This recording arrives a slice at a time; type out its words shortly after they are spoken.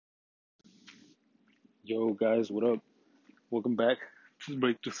Yo, guys, what up? Welcome back to the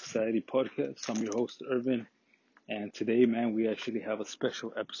Breakthrough Society podcast. I'm your host, Irvin, and today, man, we actually have a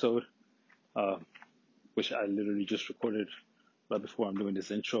special episode, uh, which I literally just recorded right before I'm doing this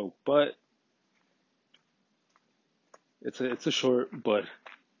intro. But it's a short but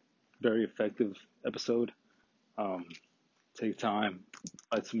very effective episode. Um, Take time,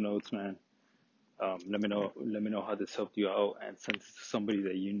 write some notes, man. Let me know how this helped you out, and send it to somebody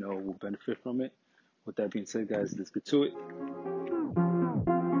that you know will benefit from it. With that being said, guys, let's get to it.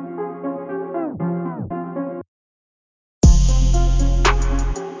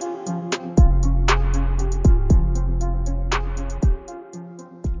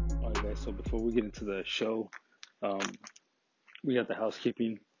 All right, guys. So before we get into the show, um, we got the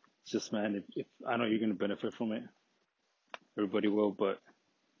housekeeping. It's just, man, if I know you're gonna benefit from it, everybody will, but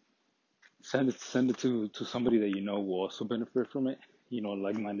send it to somebody that you know will also benefit from it.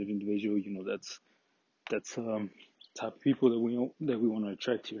 Like-minded individual. That's type of people that we want to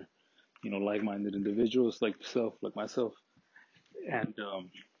attract here. Like-minded individuals like yourself, like myself, and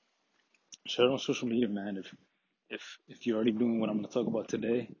share it on social media, man. If you're already doing what I'm gonna talk about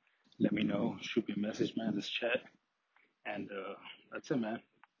today, let me know. Shoot me a message, man. Let's chat, and that's it, man.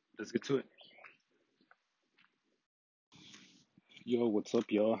 Let's get to it. Yo, what's up,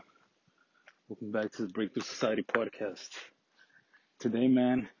 y'all? Welcome back to the Breakthrough Society podcast. Today,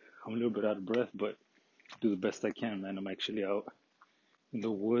 man, I'm a little bit out of breath, but do the best I can, man. I'm actually out in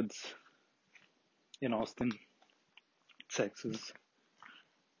the woods in Austin, Texas,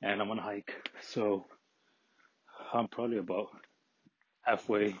 and I'm on a hike. So I'm probably about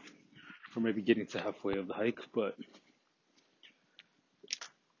halfway, or maybe getting to halfway of the hike. But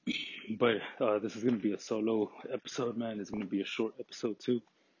this is gonna be a solo episode, man. It's gonna be a short episode too.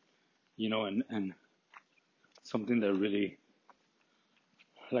 And something that really,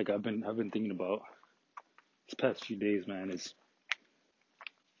 like, I've been thinking about this past few days, man. Is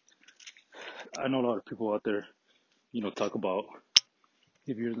I know a lot of people out there, talk about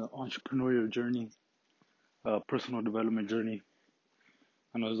if you're in the entrepreneurial journey, personal development journey.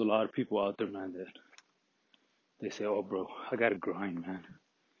 I know there's a lot of people out there, man, that they say, "Oh, bro, I gotta grind, man.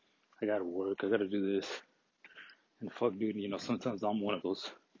 I gotta work. I gotta do this." And fuck, dude, sometimes I'm one of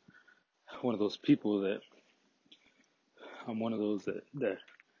those people that I'm one of those that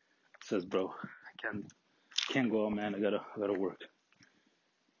says, "Bro, I can't go out, man. I gotta work.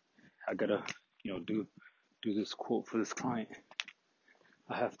 I gotta, do this quote for this client.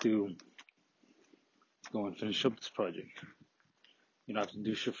 I have to go and finish up this project. I have to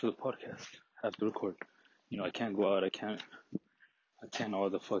do shit for the podcast. I have to record. I can't go out. I can't attend all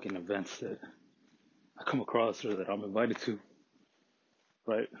the fucking events that I come across or that I'm invited to,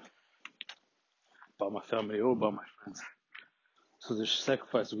 right? By my family or by my friends. So there's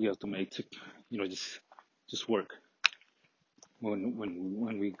sacrifices we have to make to, just work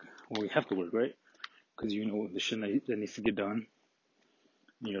when we have to work, right? Because the shit that needs to get done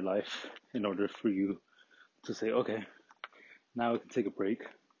in your life in order for you to say, okay, now I can take a break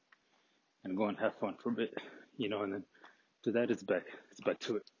and go and have fun for a bit, and then to that it's back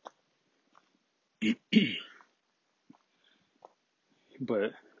to it.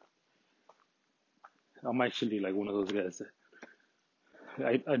 But I'm actually like one of those guys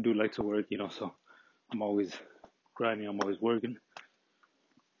that I do like to work, so I'm always grinding, I'm always working,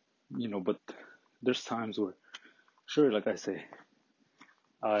 but there's times where, sure, like I say,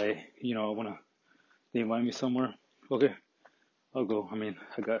 I wanna, they invite me somewhere, okay, I'll go. I mean,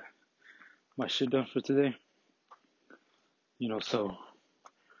 I got my shit done for today, so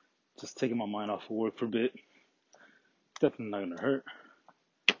just taking my mind off of work for a bit, definitely not gonna hurt,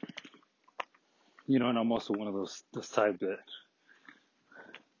 and I'm also one of those type that,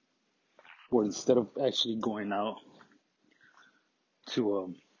 where instead of actually going out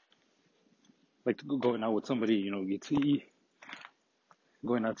to, like going out with somebody, get to eat,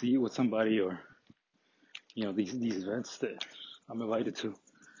 going out to eat with somebody, or, these events that I'm invited to,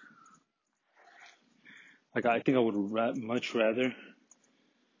 like, I think I would much rather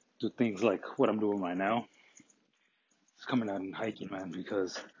do things like what I'm doing right now. It's coming out and hiking, man,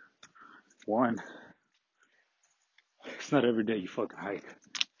 because one, it's not every day you fucking hike.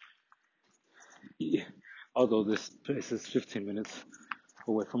 Yeah. Although this place is 15 minutes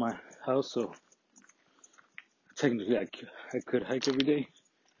away from my house, so technically I could hike every day,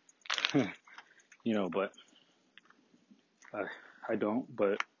 but I, I don't.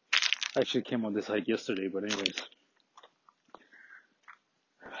 But I actually came on this hike yesterday. But anyways,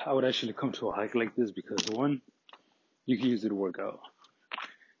 I would actually come to a hike like this because one, you can use it to work out.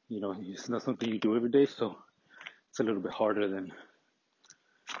 It's not something you do every day, so it's a little bit harder than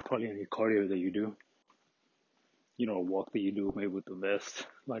probably any cardio that you do. a walk that you do maybe with the vest,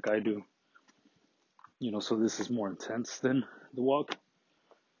 like I do. So this is more intense than the walk,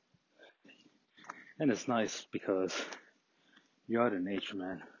 and it's nice because you're out in nature,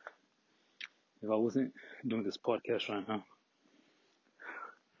 man. If I wasn't doing this podcast right now,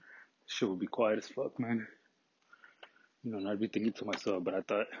 shit would be quiet as fuck, man. And I'd be thinking to myself, but I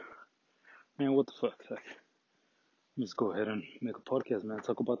thought, man, what the fuck? Like, let's go ahead and make a podcast, man.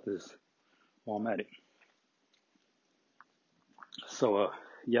 Talk about this while I'm at it. So,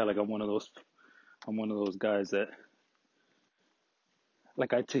 yeah, like I'm one of those guys that,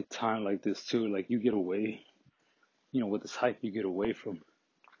 like, I take time like this too. Like, you get away, with this hike, you get away from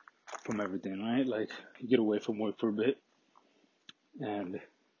everything, right? Like, you get away from work for a bit, and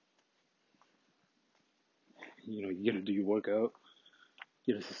you get to do your workout,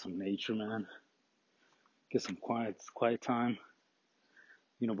 get to see some nature, man, get some quiet time,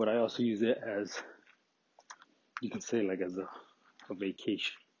 But I also use it as, you can say, like, as a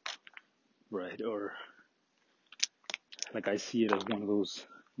vacation, right? Or like I see it as one of those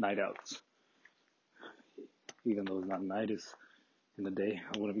night outs, even though it's not night, it's in the day.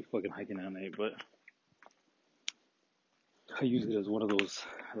 I wouldn't be fucking hiking at night, but I use it as one of those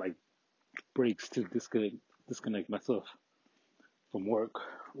like breaks to disconnect myself from work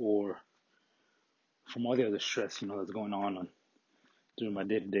or from all the other stress, that's going on during my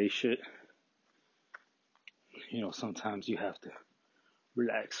day-to-day shit. Sometimes you have to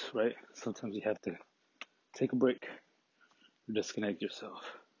relax, right? Sometimes you have to take a break, disconnect yourself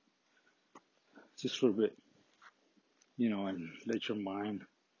just for a bit, and let your mind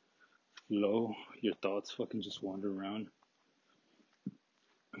flow, your thoughts fucking just wander around.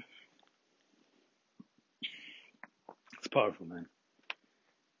 It's powerful, man.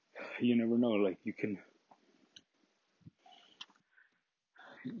 You never know, like you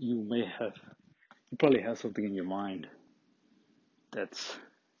may have, you probably have something in your mind that's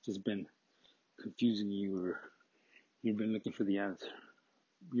just been confusing you, or you've been looking for the answer.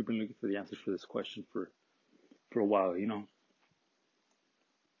 You've been looking for the answer for this question for a while, And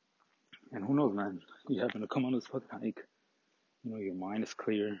who knows, man? You happen to come on this fucking hike. Your mind is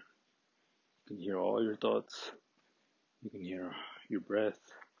clear. You can hear all your thoughts. You can hear your breath,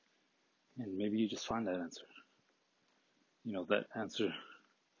 and maybe you just find that answer. That answer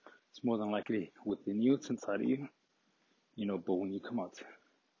is more than likely within you. It's inside of you. But when you come out to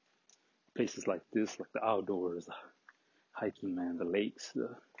places like this, like the outdoors, the hiking, man, the lakes,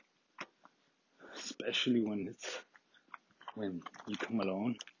 especially when you come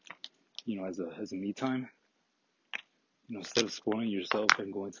alone, as a me time, instead of spoiling yourself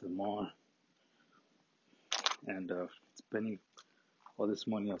and going to the mall and spending all this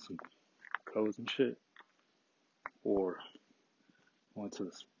money on some clothes and shit, or going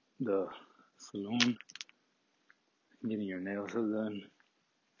to the saloon, getting your nails done,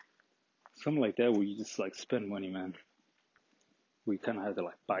 something like that, where you just like spend money, man. We kind of have to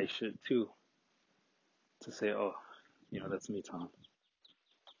like buy shit too to say, oh, that's me time.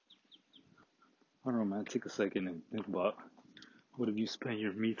 I don't know, man. Take a second and think about, what if you spend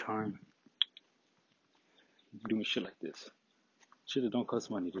your me time doing shit like this? Shit that don't cost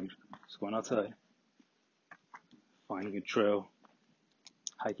money, dude. Just going outside, finding a trail,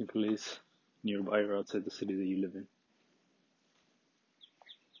 hiking place nearby or outside the city that you live in.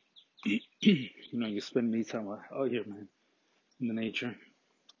 You spend me time out here, man, in the nature,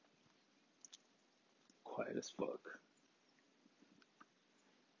 quiet as fuck.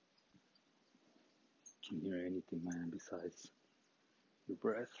 Can't hear anything, man, besides your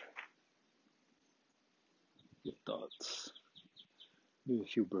breath, your thoughts, maybe a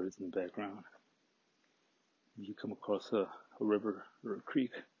few birds in the background. If you come across a river or a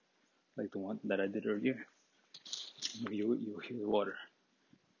creek, like the one that I did earlier, maybe you'll hear the water,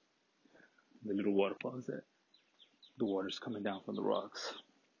 the little waterfalls that the water's coming down from the rocks.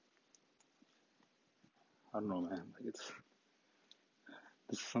 I don't know, man. Like this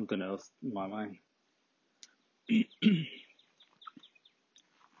is something else in my mind.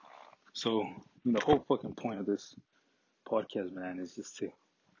 So the whole fucking point of this podcast, man, is just to,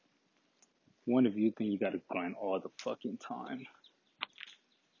 one, if you think you gotta grind all the fucking time,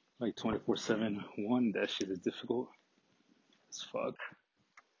 like 24/7, one, that shit is difficult as fuck.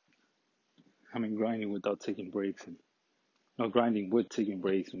 I mean, grinding without taking breaks, and no, grinding with taking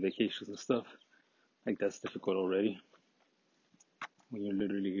breaks and vacations and stuff, like that's difficult already. When you're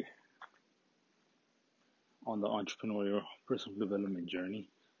literally on the entrepreneurial personal development journey,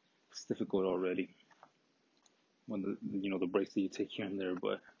 it's difficult already. When the breaks that you take here and there,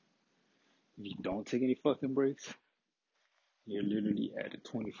 but if you don't take any fucking breaks, you're literally at it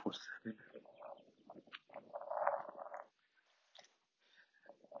 24/7.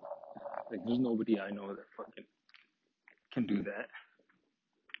 Like there's nobody I know that fucking can do that,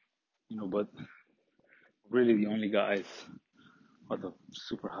 but really the only guys are the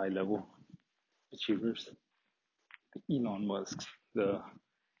super high level achievers. The Elon Musk, the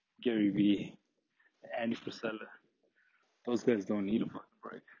Gary Vee, the Andy Frisella. Those guys don't need a fucking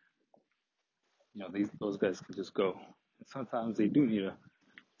break. Those guys can just go. And sometimes they do need to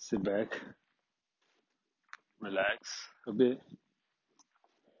sit back, relax a bit,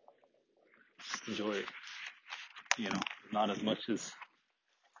 just enjoy it. You know, not as much as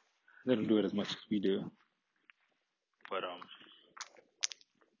they don't do it as much as we do, but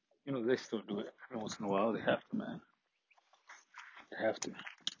they still do it every once in a while. They have to, man. They have to.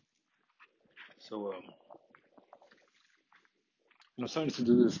 So starting to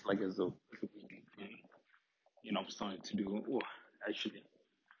do this like as a weekly thing. I'm starting to do. Well, actually,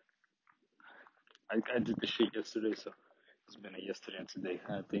 I did the shit yesterday, so it's been a yesterday and today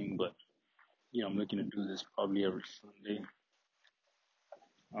kind of thing. But I'm looking to do this probably every Sunday.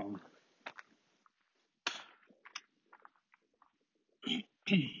 Um,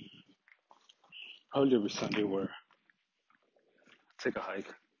 Probably every Sunday where I take a hike,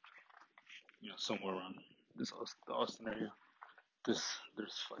 somewhere around the Austin area. There's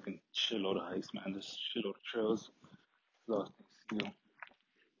fucking shitload of hikes, man. There's shitload of trails. There's a lot of things to do.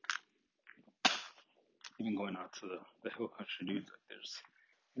 Even going out to the hill country, dude. Like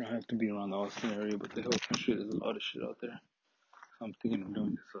you don't have to be around the Austin area, but the hill country, there's a lot of shit out there. So I'm thinking of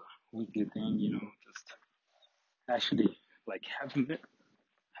doing this weekly thing, just actually like having it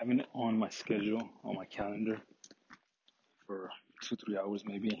on my schedule, on my calendar for 2-3 hours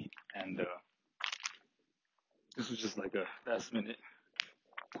maybe. And this was just like a last minute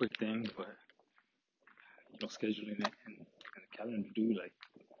quick thing, but scheduling it and the calendar to do like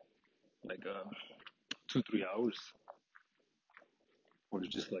 2-3 hours or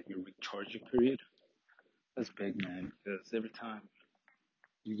just like your recharging period. That's big, man, because every time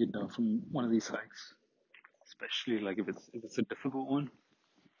you get done from one of these hikes, especially like if it's a difficult one,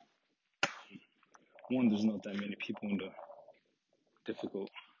 there's not that many people difficult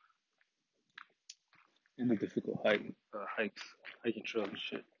in the difficult hikes, hiking trails and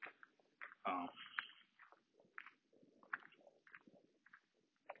shit. Um,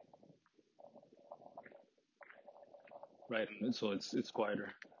 right, and so it's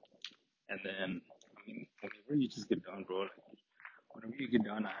quieter. And then, I mean, whenever you just get done, bro, like, whenever you get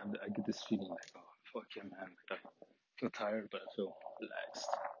done, I get this feeling like, oh, fuck yeah, man. Like, I feel tired, but I feel relaxed.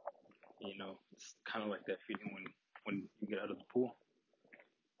 It's kind of like that feeling when you get out of the pool.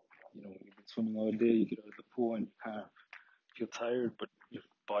 When you've been swimming all day, you get out of the pool and you kind of feel tired, but your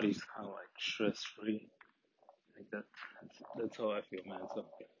body's kind of like stress free. Like that's how I feel, man. So,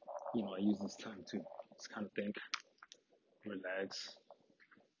 I use this time to just kind of think, relax,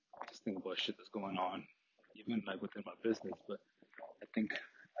 just think about shit that's going on, even like within my business. But I think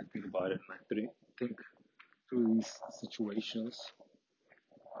about it and think through these situations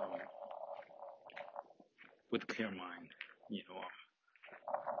um, with a clear mind. You know,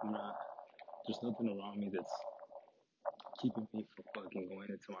 I'm not. There's nothing around me that's keeping me from fucking going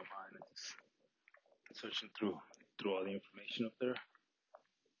into my mind and just searching through all the information up there.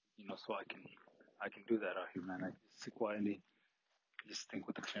 So I can do that out here, man. I can sit quietly, just think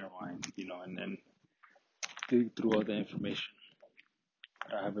with a clear mind, and then dig through all the information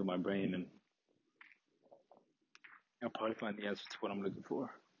I have in my brain, and I'll probably find the answer to what I'm looking for.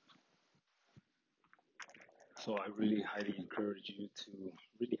 So I really highly encourage you to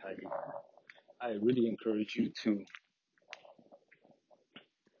really highly. I really encourage you to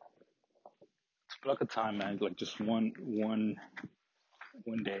block a time, man. Like just one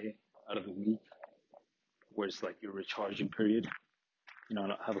day out of the week where it's like your recharging period.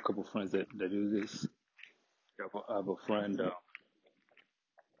 I have a couple of friends that do this. I have a friend,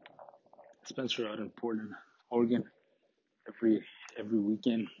 Spencer, out in Portland, Oregon. Every every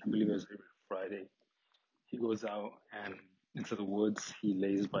weekend, I believe it's every Friday, he goes out and into the woods. He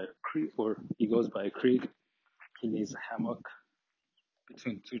lays by a creek, or he goes by a creek. He lays a hammock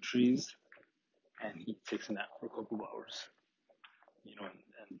between two trees, and he takes a nap for a couple of hours.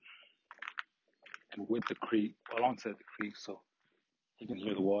 And with the creek, alongside the creek, so he can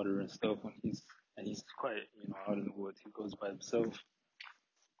hear the water and stuff when he's quiet, out in the woods. He goes by himself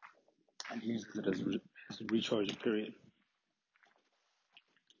and he uses it as his recharging period.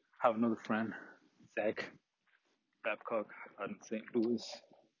 I have another friend, Zach Babcock, out in St. Louis,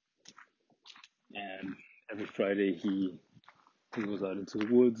 and every Friday he goes out into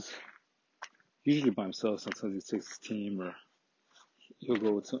the woods, usually by himself. Sometimes he takes his team, or he'll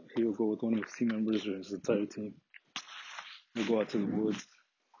go with one of his team members or his entire team. He'll go out to the woods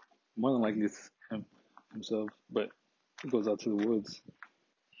More than likely it's him himself, but he goes out to the woods.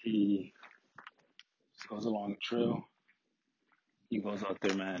 He just goes along a trail. He goes out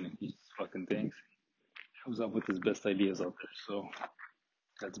there, man, and he just fucking thinks. Comes up with his best ideas out there. So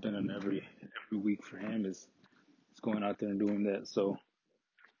that's been an every week for him is going out there and doing that. So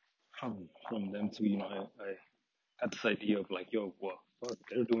from them too, I got this idea of like, yo, well, fuck,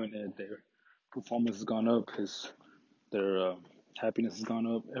 they're doing it. Their performance has gone up. Their happiness has gone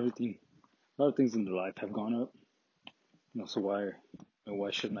up. Everything, a lot of things in their life have gone up. So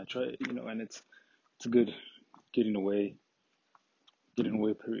why shouldn't I try it? And it's a good getting away, getting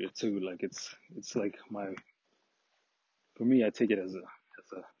away period too. Like it's like my for me, I take it as a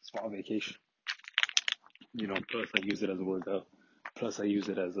small vacation. Plus I use it as a workout. Plus I use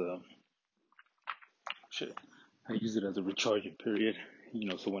it as a shit. I use it as a recharging period.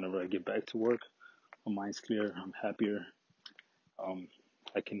 So whenever I get back to work, my mind's clear. I'm happier. Um,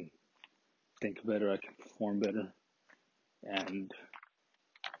 I can think better. I can perform better. And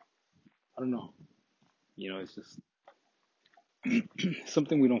I don't know. It's just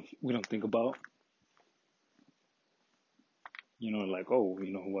something we don't think about. Like, oh,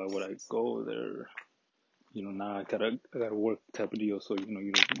 why would I go there? Now I gotta work type of deal. So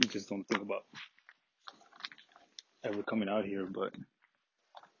you just don't think about ever coming out here. But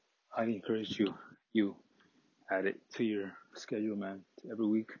I encourage you add it to your schedule, man. Every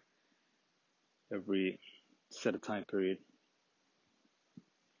week, every set a time period.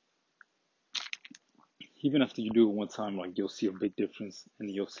 Even after you do it one time, like you'll see a big difference, and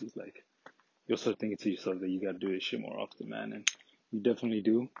you'll start thinking to yourself that you gotta do this shit more often, man. And you definitely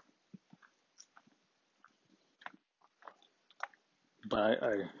do. But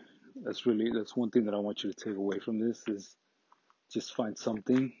that's one thing that I want you to take away from this is just find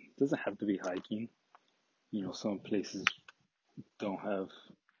something. It doesn't have to be hiking. Some places don't have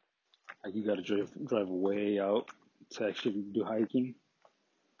like you gotta drive way out to actually do hiking.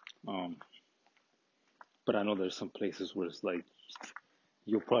 Um, but I know there's some places where it's like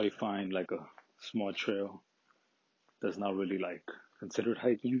you'll probably find like a small trail that's not really like considered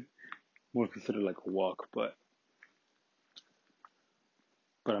hiking, more considered like a walk. But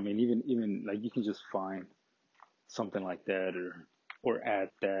I mean, even like you can just find something like that or add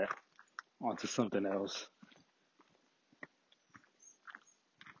that onto something else.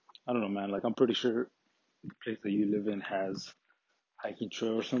 I don't know, man. Like I'm pretty sure the place that you live in has hiking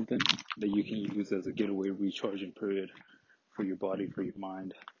trail or something that you can use as a getaway recharging period for your body, for your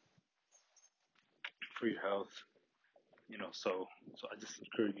mind, for your health. So I just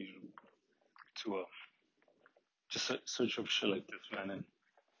encourage you to just search up shit like this, man, and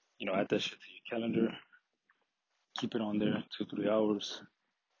add that shit to your calendar, keep it on there 2 3 hours,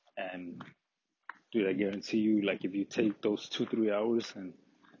 and dude, I guarantee you, like if you take those 2 3 hours, and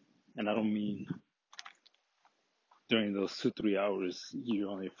I don't mean during those 2 3 hours you're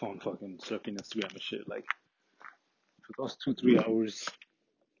on your phone fucking surfing Instagram and shit. Like for those 2 3 hours,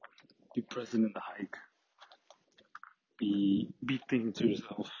 be present in the hike, be thinking to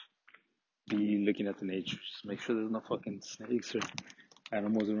yourself, be looking at the nature, just make sure there's no fucking snakes or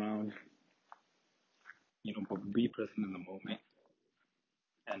animals around, but be present in the moment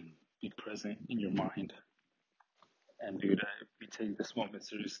and be present in your mind. And dude, if you take this moment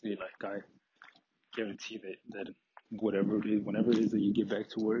seriously, like I guarantee that whatever it is, whenever it is that you get back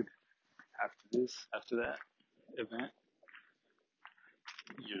to work after that event,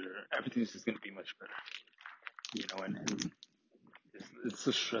 your everything's just gonna be much better, and it's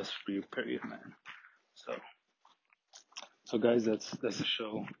a stress-free period, man. So, so guys, that's the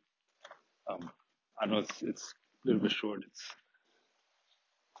show. Um, I know it's a little bit short. It's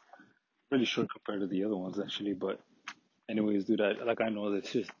really short compared to the other ones actually, but anyways, dude, I know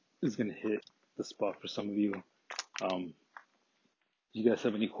that it's gonna hit the spot for some of you. Do you guys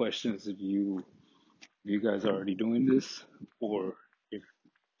have any questions? If you guys are already doing this, or if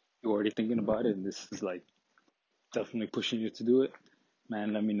you're already thinking about it, and this is like definitely pushing you to do it,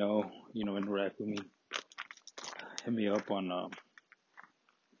 man, let me know. Interact with me. Hit me up on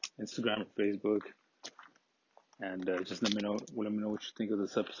Instagram or Facebook, and just let me know. Let me know what you think of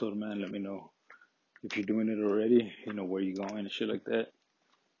this episode, man. Let me know if you're doing it already. Where you going and shit like that.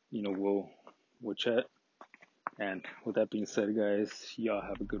 We'll chat. And with that being said, guys, y'all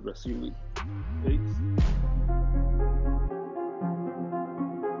have a good rest of your week. Peace.